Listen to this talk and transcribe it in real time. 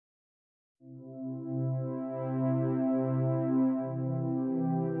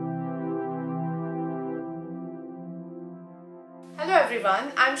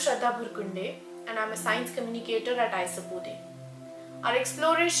everyone, I'm Shraddha Bhurkunde and I'm a science communicator at IISER Pune. Our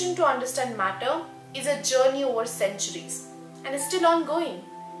exploration to understand matter is a journey over centuries and is still ongoing.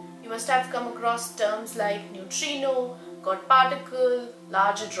 You must have come across terms like neutrino, God particle,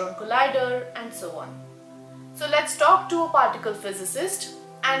 Large Hadron Collider and so on. So let's talk to a particle physicist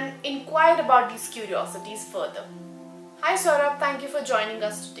and inquire about these curiosities further. Hi Sourabh, thank you for joining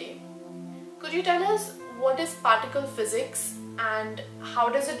us today. Could you tell us what is particle physics and how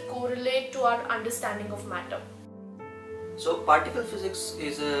does it correlate to our understanding of matter? So particle physics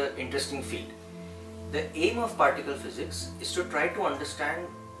is an interesting field. The aim of particle physics is to try to understand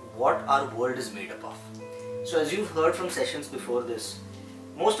what our world is made up of. So as you've heard from sessions before this,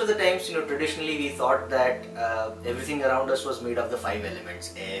 most of the times, traditionally we thought that everything around us was made of the 5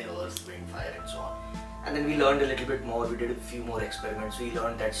 elements: air, earth, wind, fire and so on. And then we learned a little bit more, we did a few more experiments, we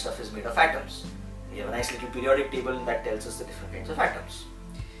learned that stuff is made of atoms. We have a nice little periodic table that tells us the different kinds of atoms.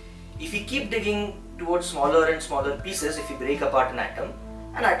 If we keep digging towards smaller and smaller pieces, if we break apart an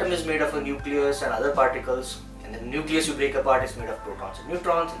atom is made of a nucleus and other particles, and the nucleus you break apart is made of protons and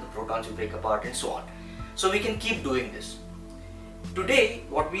neutrons, and the protons you break apart and so on. So we can keep doing this. Today,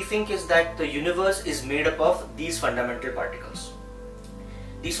 what we think is that the universe is made up of these fundamental particles.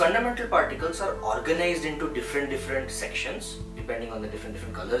 These fundamental particles are organized into different sections, depending on the different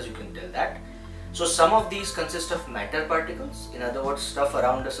colors you can tell that. So some of these consist of matter particles, in other words stuff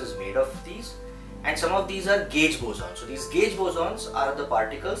around us is made of these, and some of these are gauge bosons. So these gauge bosons are the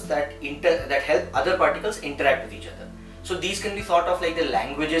particles that help other particles interact with each other. So these can be thought of like the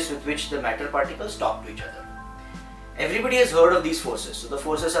languages with which the matter particles talk to each other. Everybody has heard of these forces. So the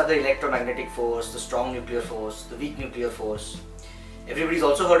forces are the electromagnetic force, the strong nuclear force, the weak nuclear force. Everybody's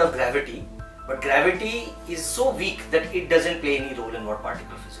also heard of gravity, but gravity is so weak that it doesn't play any role in what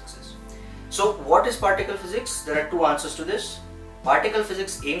particle physics is. So what is particle physics? There are two answers to this. Particle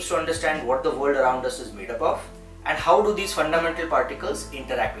physics aims to understand what the world around us is made up of and how do these fundamental particles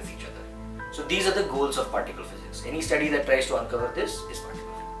interact with each other. So these are the goals of particle physics. Any study that tries to uncover this is particle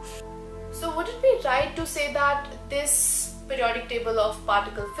physics. So would it be right to say that this periodic table of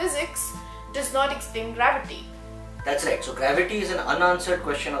particle physics does not explain gravity? That's right. So gravity is an unanswered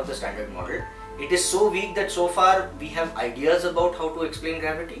question of the standard model. It is so weak that so far we have ideas about how to explain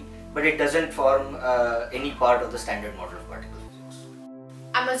gravity, but it doesn't form any part of the standard model of particle physics.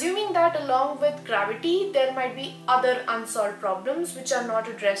 I'm assuming that along with gravity, there might be other unsolved problems which are not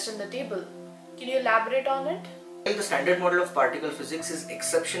addressed in the table. Can you elaborate on it? While the standard model of particle physics is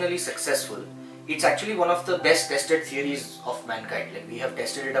exceptionally successful, it's actually one of the best tested theories of mankind. Like we have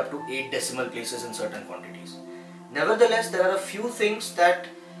tested it up to 8 decimal places in certain quantities. Nevertheless, there are a few things that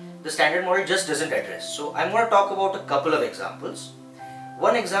the standard model just doesn't address. So I'm going to talk about a couple of examples.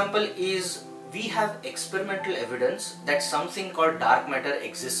 One example is we have experimental evidence that something called dark matter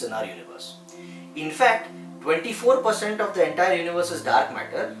exists in our universe. In fact, 24% of the entire universe is dark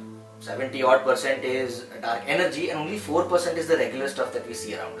matter, 70% is dark energy, and only 4% is the regular stuff that we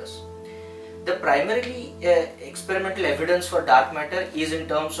see around us. The primarily experimental evidence for dark matter is in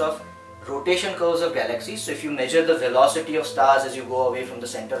terms of rotation curves of galaxies. So if you measure the velocity of stars as you go away from the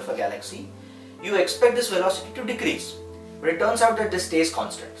center of a galaxy, you expect this velocity to decrease. But it turns out that this stays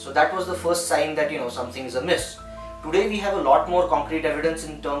constant. So that was the first sign that something is amiss. Today we have a lot more concrete evidence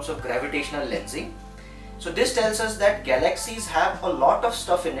in terms of gravitational lensing. So this tells us that galaxies have a lot of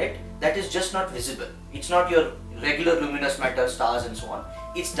stuff in it that is just not visible. It's not your regular luminous matter, stars and so on.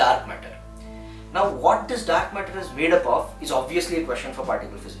 It's dark matter. Now what this dark matter is made up of is obviously a question for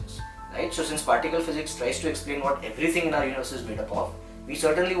particle physics. Right? So since particle physics tries to explain what everything in our universe is made up of, we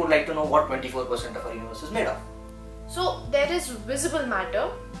certainly would like to know what 24% of our universe is made of. So there is visible matter,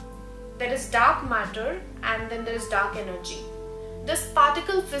 there is dark matter, and then there is dark energy. Does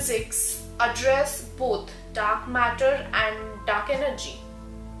particle physics address both dark matter and dark energy?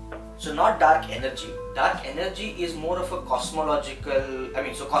 So not dark energy. Dark energy is more of a cosmological,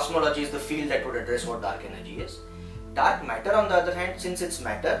 so cosmology is the field that would address what dark energy is. Dark matter on the other hand, since it's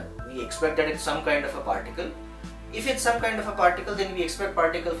matter, we expect that it's some kind of a particle. If it's some kind of a particle, then we expect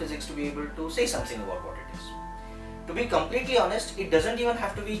particle physics to be able to say something about what it is. To be completely honest, it doesn't even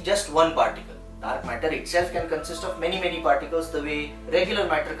have to be just one particle. Dark matter itself can consist of many particles the way regular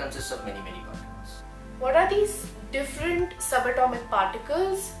matter consists of many particles. What are these different subatomic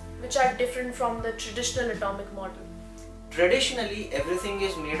particles which are different from the traditional atomic model? Traditionally, everything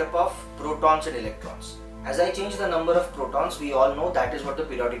is made up of protons and electrons. As I change the number of protons, we all know that is what the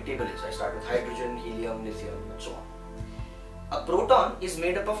periodic table is. I start with hydrogen, helium, lithium and so on. A proton is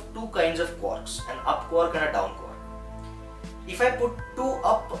made up of two kinds of quarks, an up quark and a down quark. If I put 2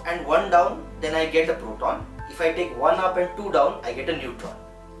 up and 1 down, then I get a proton. if I take 1 up and 2 down, I get a neutron.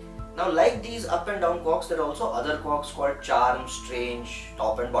 Now like these up and down quarks, there are also other quarks called charm, strange,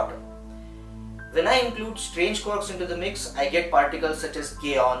 top and bottom. When I include strange quarks into the mix, I get particles such as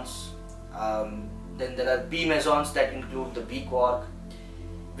kaons. Then there are p mesons that include the b quark.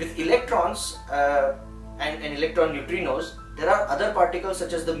 With electrons and electron neutrinos, there are other particles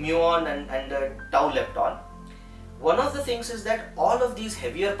such as the muon and the tau lepton. One of the things is that all of these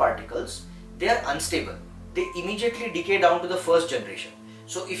heavier particles, they are unstable. They immediately decay down to the first generation.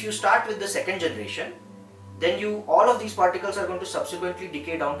 So if you start with the second generation, then all of these particles are going to subsequently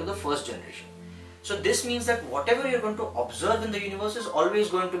decay down to the first generation. So this means that whatever you're going to observe in the universe is always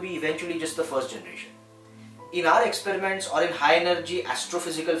going to be eventually just the first generation. In our experiments or in high energy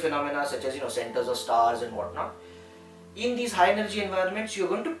astrophysical phenomena such as centers of stars and whatnot, in these high energy environments you're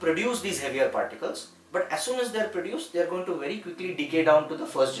going to produce these heavier particles, but as soon as they're produced, they're going to very quickly decay down to the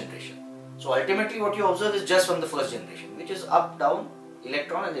first generation. So ultimately what you observe is just from the first generation, which is up, down,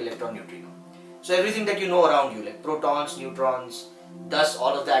 electron and the electron neutrino. So everything that you know around you, like protons, neutrons, thus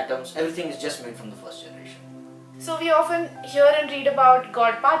all of the atoms, everything is just made from the first generation. So we often hear and read about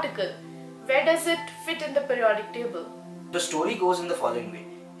God particle. Where does it fit in the periodic table? The story goes in the following way.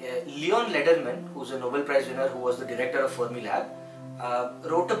 Leon Lederman, who's a Nobel Prize winner who was the director of Fermilab,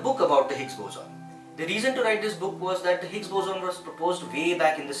 wrote a book about the Higgs boson. The reason to write this book was that the Higgs boson was proposed way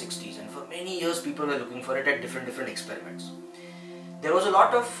back in the 60s, and for many years people were looking for it at different experiments. There was a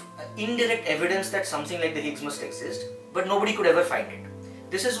lot of indirect evidence that something like the Higgs must exist, but nobody could ever find it.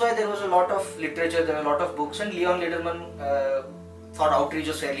 This is why there was a lot of literature, there were a lot of books, and Leon Lederman thought outreach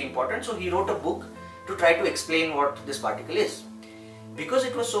was fairly important, so he wrote a book to try to explain what this particle is. Because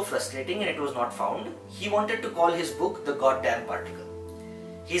it was so frustrating and it was not found, he wanted to call his book The Goddamn Particle.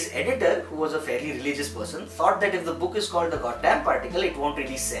 His editor, who was a fairly religious person, thought that if the book is called The Goddamn Particle, it won't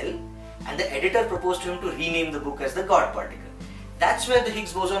really sell, and the editor proposed to him to rename the book as The God Particle. That's where the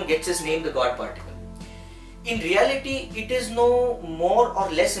Higgs boson gets its name, the God particle. In reality, it is no more or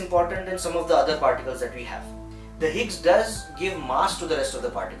less important than some of the other particles that we have. The Higgs does give mass to the rest of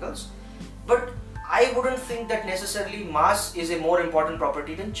the particles, but I wouldn't think that necessarily mass is a more important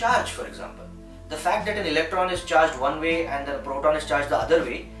property than charge, for example. The fact that an electron is charged one way and the proton is charged the other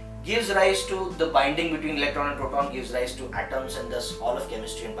way gives rise to the binding between electron and proton, gives rise to atoms and thus all of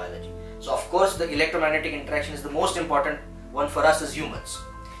chemistry and biology. So of course the electromagnetic interaction is the most important one for us as humans.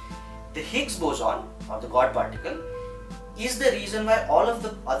 The Higgs boson, or the God particle, is the reason why all of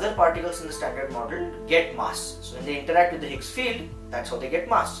the other particles in the standard model get mass. So when they interact with the Higgs field, that's how they get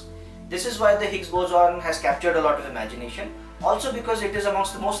mass. This is why the Higgs boson has captured a lot of imagination, also because it is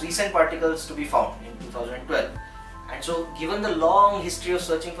amongst the most recent particles to be found in 2012. And so given the long history of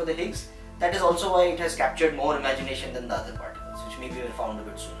searching for the Higgs, that is also why it has captured more imagination than the other particles, which maybe were found a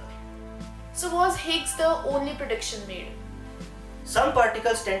bit sooner. So was Higgs the only prediction made? Some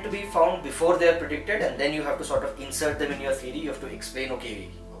particles tend to be found before they are predicted, and then you have to sort of insert them in your theory. You have to explain, okay,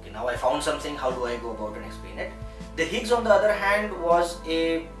 now I found something, how do I go about and explain it? The Higgs, on the other hand, was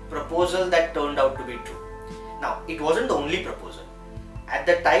a proposal that turned out to be true. Now, it wasn't the only proposal. At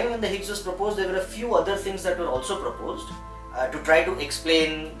the time when the Higgs was proposed, there were a few other things that were also proposed to try to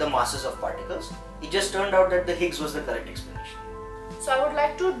explain the masses of particles. It just turned out that the Higgs was the correct explanation. So I would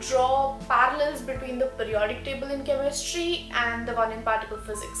like to draw parallels between the periodic table in chemistry and the one in particle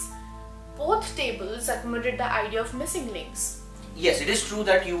physics. Both tables accommodate the idea of missing links. Yes, it is true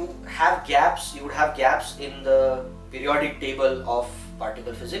that you have gaps, you would have gaps in the periodic table of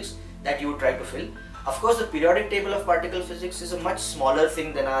particle physics that you would try to fill. Of course, the periodic table of particle physics is a much smaller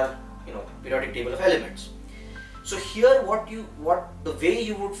thing than our periodic table of elements. So here the way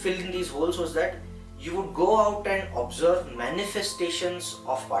you would fill in these holes was that you would go out and observe manifestations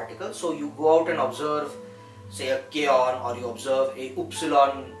of particles. So you go out and observe, say, a kaon, or you observe a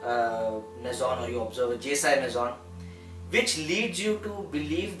upsilon meson, or you observe a J-psi meson, which leads you to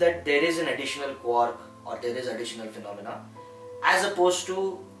believe that there is an additional quark or there is additional phenomena, as opposed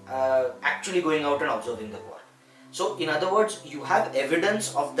to actually going out and observing the quark. So in other words, you have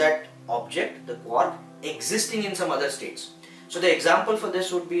evidence of that object, the quark, existing in some other states. So the example for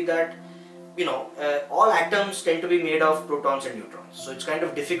this would be that all atoms tend to be made of protons and neutrons. So it's kind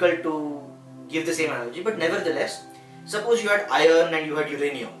of difficult to give the same analogy, but nevertheless, suppose you had iron and you had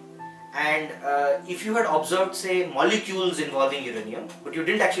uranium, and if you had observed, say, molecules involving uranium, but you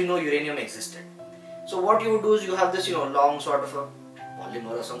didn't actually know uranium existed. So what you would do is you have this long sort of a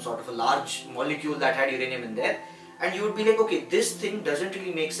polymer or some sort of a large molecule that had uranium in there, and you would be like, okay, this thing doesn't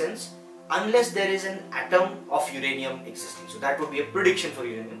really make sense unless there is an atom of uranium existing. So that would be a prediction for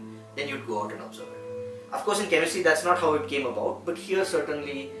uranium. Then you'd go out and observe it. Of course, in chemistry that's not how it came about, but here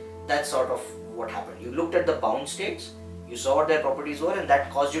certainly that's sort of what happened. You looked at the bound states, you saw what their properties were, and that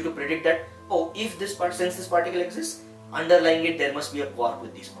caused you to predict that, oh, if this part, since this particle exists, underlying it there must be a quark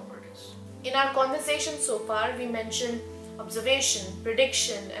with these properties. In our conversation so far, we mentioned observation,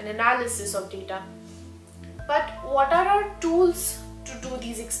 prediction, and analysis of data. But what are our tools to do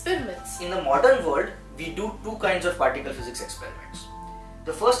these experiments? In the modern world, we do two kinds of particle physics experiments.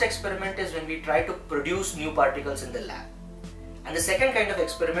 The first experiment is when we try to produce new particles in the lab. And the second kind of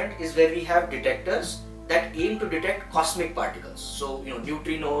experiment is where we have detectors that aim to detect cosmic particles. So,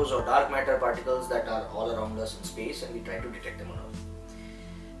 neutrinos or dark matter particles that are all around us in space, and we try to detect them on Earth.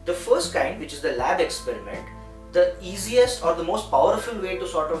 The first kind, which is the lab experiment, the easiest or the most powerful way to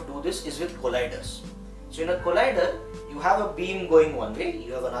sort of do this is with colliders. So in a collider, you have a beam going one way,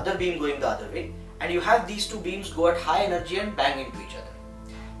 you have another beam going the other way, and you have these two beams go at high energy and bang into each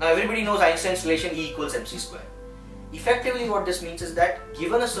other. Now everybody knows Einstein's relation E equals mc square. Effectively what this means is that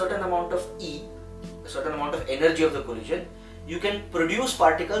given a certain amount of E, a certain amount of energy of the collision, you can produce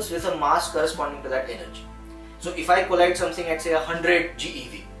particles with a mass corresponding to that energy. So if I collide something at say 100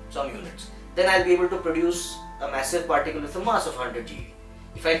 GeV, some units, then I'll be able to produce a massive particle with a mass of 100 GeV.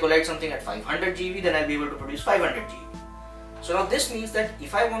 If I collide something at 500 GeV, then I'll be able to produce 500 GeV. So now this means that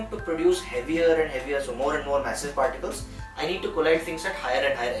if I want to produce heavier and heavier, so more and more massive particles, I need to collide things at higher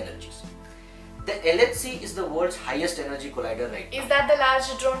and higher energies. The LHC is the world's highest energy collider right now. Is that the Large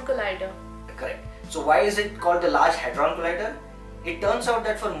Hadron Collider? Correct. So why is it called the Large Hadron Collider? It turns out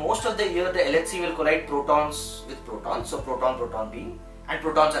that for most of the year the LHC will collide protons with protons, so proton-proton beam, and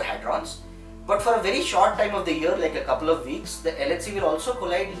protons are hadrons. But for a very short time of the year, like a couple of weeks, the LHC will also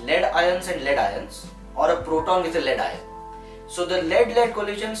collide lead ions and lead ions, or a proton with a lead ion. So the lead-lead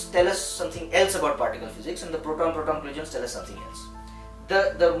collisions tell us something else about particle physics, and the proton-proton collisions tell us something else.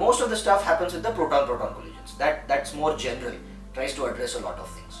 The most of the stuff happens with the proton-proton collisions. That's more general, tries to address a lot of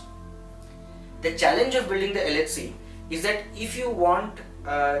things. The challenge of building the LHC is that if you want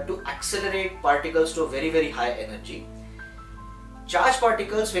to accelerate particles to a very, very high energy, charged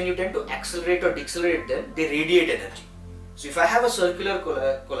particles, when you tend to accelerate or decelerate them, they radiate energy. So if I have a circular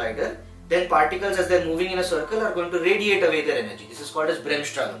collider, then particles as they're moving in a circle are going to radiate away their energy. This is called as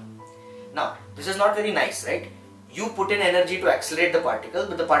Bremsstrahlung. Now, this is not very nice, right? You put in energy to accelerate the particle,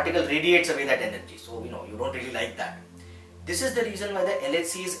 but the particle radiates away that energy. So, you don't really like that. This is the reason why the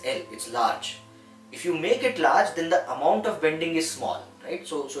LHC is L, it's large. If you make it large, then the amount of bending is small, right?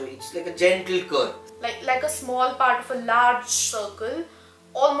 So it's like a gentle curve. Like a small part of a large circle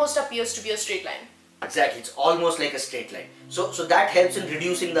almost appears to be a straight line. Exactly, it's almost like a straight line. So that helps in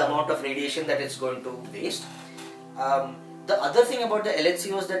reducing the amount of radiation that it's going to waste. The other thing about the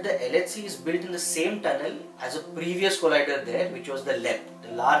LHC was that the LHC is built in the same tunnel as a previous collider there, which was the LEP,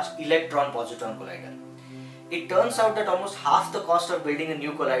 the Large Electron-Positron Collider. It turns out that almost half the cost of building a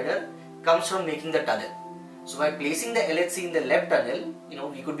new collider comes from making the tunnel. So by placing the LHC in the LEP tunnel,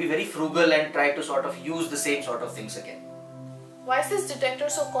 we could be very frugal and try to sort of use the same sort of things again. Why is this detector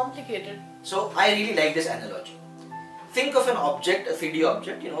so complicated? So I really like this analogy. Think of an object, a 3D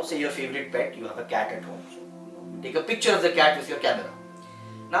object, say your favorite pet, you have a cat at home. So, take a picture of the cat with your camera.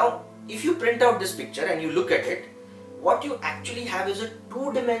 Now, if you print out this picture and you look at it, what you actually have is a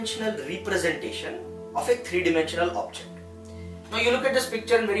two-dimensional representation of a three-dimensional object. Now you look at this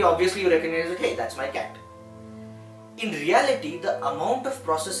picture and very obviously you recognize that, hey, that's my cat. In reality, the amount of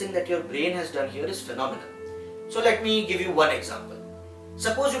processing that your brain has done here is phenomenal. So let me give you one example.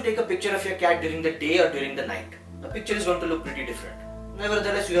 Suppose you take a picture of your cat during the day or during the night. The picture is going to look pretty different.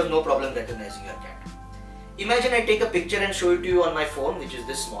 Nevertheless, you have no problem recognizing your cat. Imagine I take a picture and show it to you on my phone, which is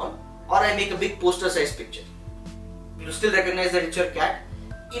this small, or I make a big poster-sized picture. You still recognize that it's your cat?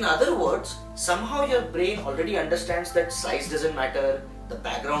 In other words, somehow your brain already understands that size doesn't matter, the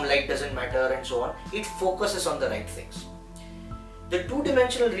background light doesn't matter, and so on. It focuses on the right things. The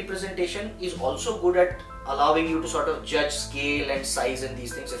two-dimensional representation is also good at allowing you to sort of judge scale and size and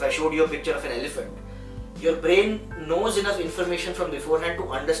these things. If I showed you a picture of an elephant, your brain knows enough information from beforehand to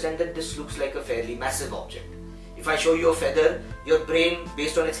understand that this looks like a fairly massive object. If I show you a feather, your brain,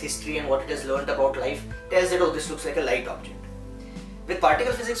 based on its history and what it has learned about life, tells that, oh, this looks like a light object. With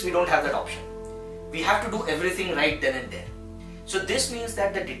particle physics, we don't have that option. We have to do everything right then and there. So this means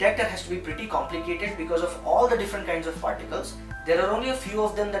that the detector has to be pretty complicated because of all the different kinds of particles. There are only a few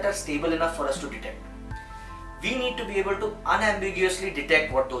of them that are stable enough for us to detect. We need to be able to unambiguously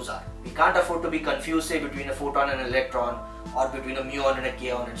detect what those are. We can't afford to be confused, say, between a photon and an electron, or between a muon and a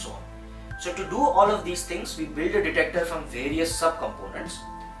kaon and so on. So to do all of these things, we build a detector from various subcomponents.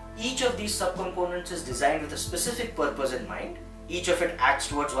 Each of these subcomponents is designed with a specific purpose in mind. Each of it acts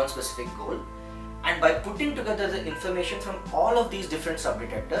towards one specific goal. And by putting together the information from all of these different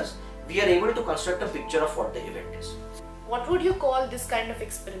subdetectors, we are able to construct a picture of what the event is. What would you call this kind of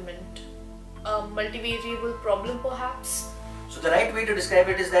experiment? A multivariable problem perhaps? So the right way to describe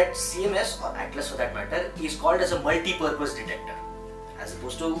it is that CMS, or Atlas for that matter, is called as a multi-purpose detector, as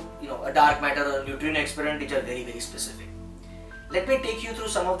opposed to a dark matter or a neutrino experiment, which are very, very specific. Let me take you through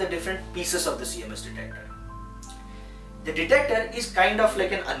some of the different pieces of the CMS detector. The detector is kind of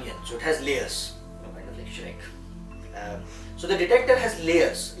like an onion, so it has layers, kind of like Shrek. So the detector has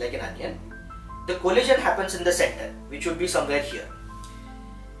layers like an onion. The collision happens in the center, which would be somewhere here.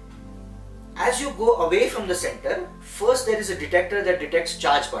 As you go away from the center, first there is a detector that detects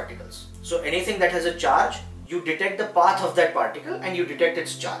charged particles. So anything that has a charge, you detect the path of that particle and you detect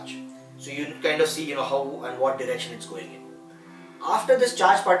its charge. So you kind of see how and what direction it's going in. After this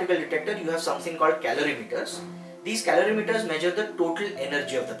charged particle detector, you have something called calorimeters. These calorimeters measure the total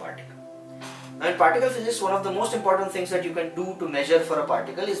energy of the particle. Now in particle physics, one of the most important things that you can do to measure for a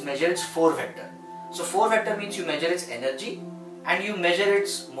particle is measure its 4 vector. So 4 vector means you measure its energy and you measure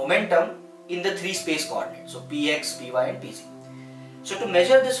its momentum in the 3 space coordinates, so px, py and pz. So to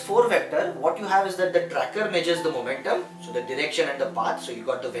measure this 4 vector, what you have is that the tracker measures the momentum, so the direction and the path, so you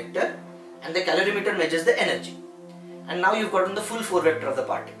got the vector, and the calorimeter measures the energy. And now you've gotten the full 4 vector of the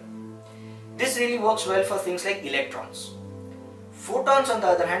particle. This really works well for things like electrons. Photons on the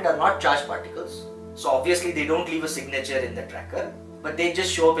other hand are not charged particles, so obviously they don't leave a signature in the tracker, but they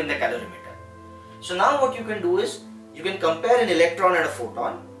just show up in the calorimeter. So now what you can do is, you can compare an electron and a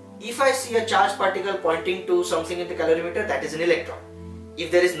photon. If I see a charged particle pointing to something in the calorimeter, that is an electron. If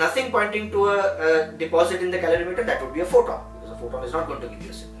there is nothing pointing to a deposit in the calorimeter, that would be a photon, because a photon is not going to give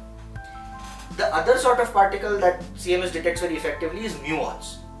you a signal. The other sort of particle that CMS detects very effectively is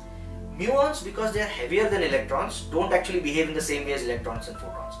muons. Muons, because they are heavier than electrons, don't actually behave in the same way as electrons and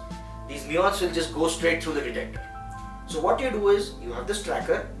photons. These muons will just go straight through the detector. So what you do is, you have this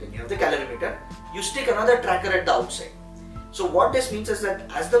tracker, then you have the calorimeter, you stick another tracker at the outside. So what this means is that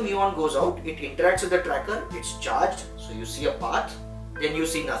as the muon goes out, it interacts with the tracker, it's charged, so you see a path, then you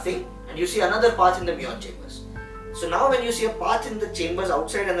see nothing, and you see another path in the muon chambers. So now when you see a path in the chambers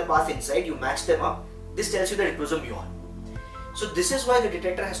outside and the path inside, you match them up, this tells you that it was a muon. So this is why the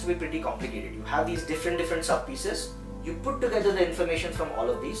detector has to be pretty complicated. You have these different sub-pieces, you put together the information from all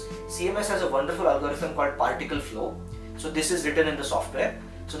of these. CMS has a wonderful algorithm called particle flow. So this is written in the software.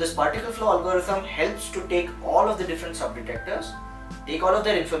 So this particle flow algorithm helps to take all of the different subdetectors, take all of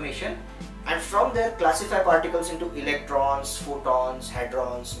their information, and from there classify particles into electrons, photons,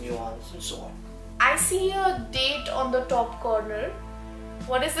 hadrons, muons, and so on. I see a date on the top corner.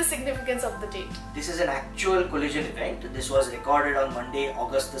 What is the significance of the date? This is an actual collision event. This was recorded on Monday,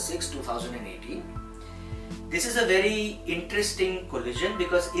 August the 6th, 2018. This is a very interesting collision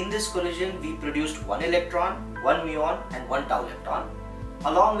because in this collision we produced 1 electron, 1 muon and 1 tau lepton,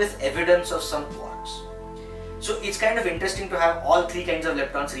 along with evidence of some quarks. So it's kind of interesting to have all 3 kinds of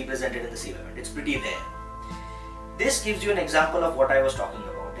leptons represented in the same event. It's pretty rare. This gives you an example of what I was talking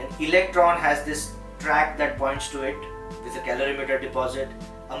about. An electron has this track that points to it with a calorimeter deposit.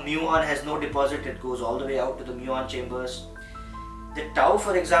 A muon has no deposit, it goes all the way out to the muon chambers. The tau,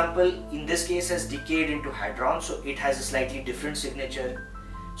 for example, in this case has decayed into hadron, so it has a slightly different signature.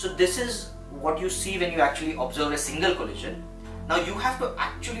 So this is what you see when you actually observe a single collision. Now you have to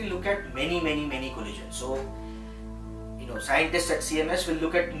actually look at many collisions. So scientists at CMS will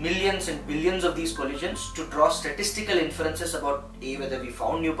look at millions and billions of these collisions to draw statistical inferences about whether we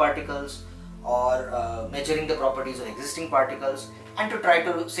found new particles or measuring the properties of existing particles, and to try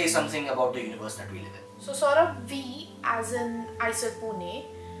to say something about the universe that we live in. So Sourabh, we as in IISER Pune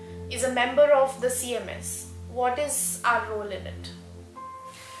is a member of the CMS. What is our role in it?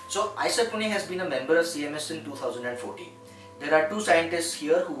 So IISER Pune has been a member of CMS in 2014. There are 2 scientists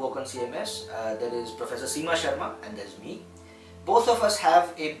here who work on CMS. There is Professor Seema Sharma and there's me. Both of us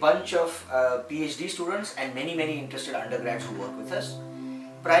have a bunch of PhD students and many interested undergrads who work with us.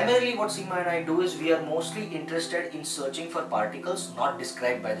 Primarily what Seema and I do is we are mostly interested in searching for particles not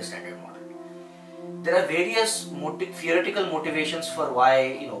described by the standard model. There are various theoretical motivations for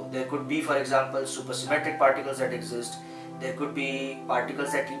why there could be, for example, supersymmetric particles that exist. There could be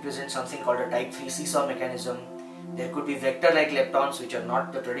particles that represent something called a type 3 seesaw mechanism. There could be vector-like leptons which are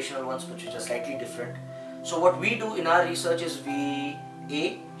not the traditional ones but which are slightly different. So what we do in our research is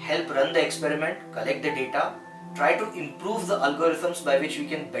we help run the experiment, collect the data, try to improve the algorithms by which we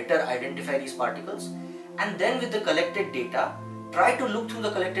can better identify these particles, and then with the collected data, try to look through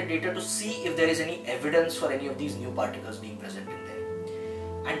the collected data to see if there is any evidence for any of these new particles being present in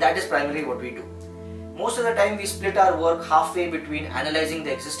there. And that is primarily what we do. Most of the time we split our work halfway between analyzing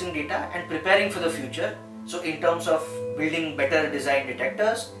the existing data and preparing for the future. So in terms of building better designed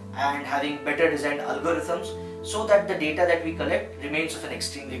detectors and having better designed algorithms so that the data that we collect remains of an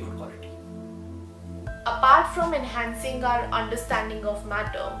extremely good quality. Apart from enhancing our understanding of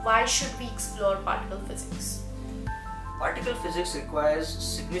matter, why should we explore particle physics? Particle physics requires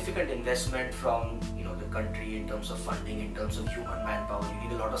significant investment from the country in terms of funding, in terms of human manpower. You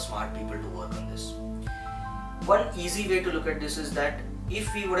need a lot of smart people to work on this. One easy way to look at this is that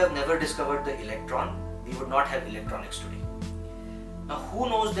if we would have never discovered the electron, we would not have electronics today. Now who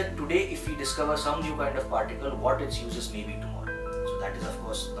knows that today if we discover some new kind of particle, what its uses may be tomorrow. So that is of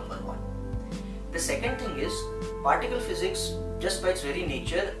course number one. The second thing is, particle physics, just by its very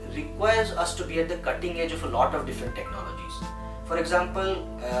nature, requires us to be at the cutting edge of a lot of different technologies. For example,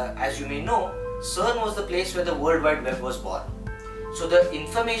 as you may know, CERN was the place where the World Wide Web was born. So the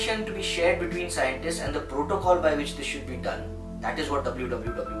information to be shared between scientists and the protocol by which this should be done, that is what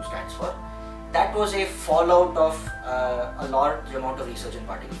WWW stands for, that was a fallout of a large amount of research in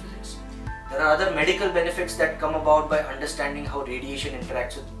particle physics. There are other medical benefits that come about by understanding how radiation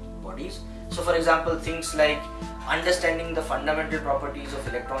interacts with bodies. So for example, things like understanding the fundamental properties of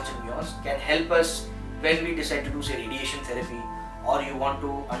electrons and muons can help us when we decide to do say radiation therapy, or you want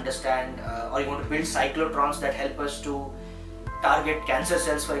to understand or you want to build cyclotrons that help us to target cancer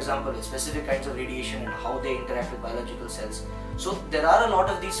cells, for example, with specific kinds of radiation and how they interact with biological cells. So there are a lot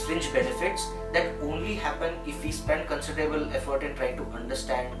of these fringe benefits that only happen if we spend considerable effort in trying to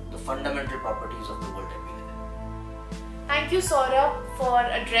understand the fundamental properties of the world that we live in. Thank you, Sourabh, for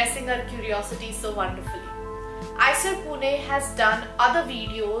addressing our curiosity so wonderfully. IISER Pune has done other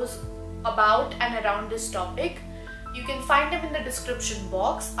videos about and around this topic. You can find them in the description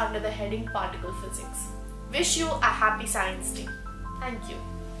box under the heading Particle Physics. Wish you a happy science day. Thank you.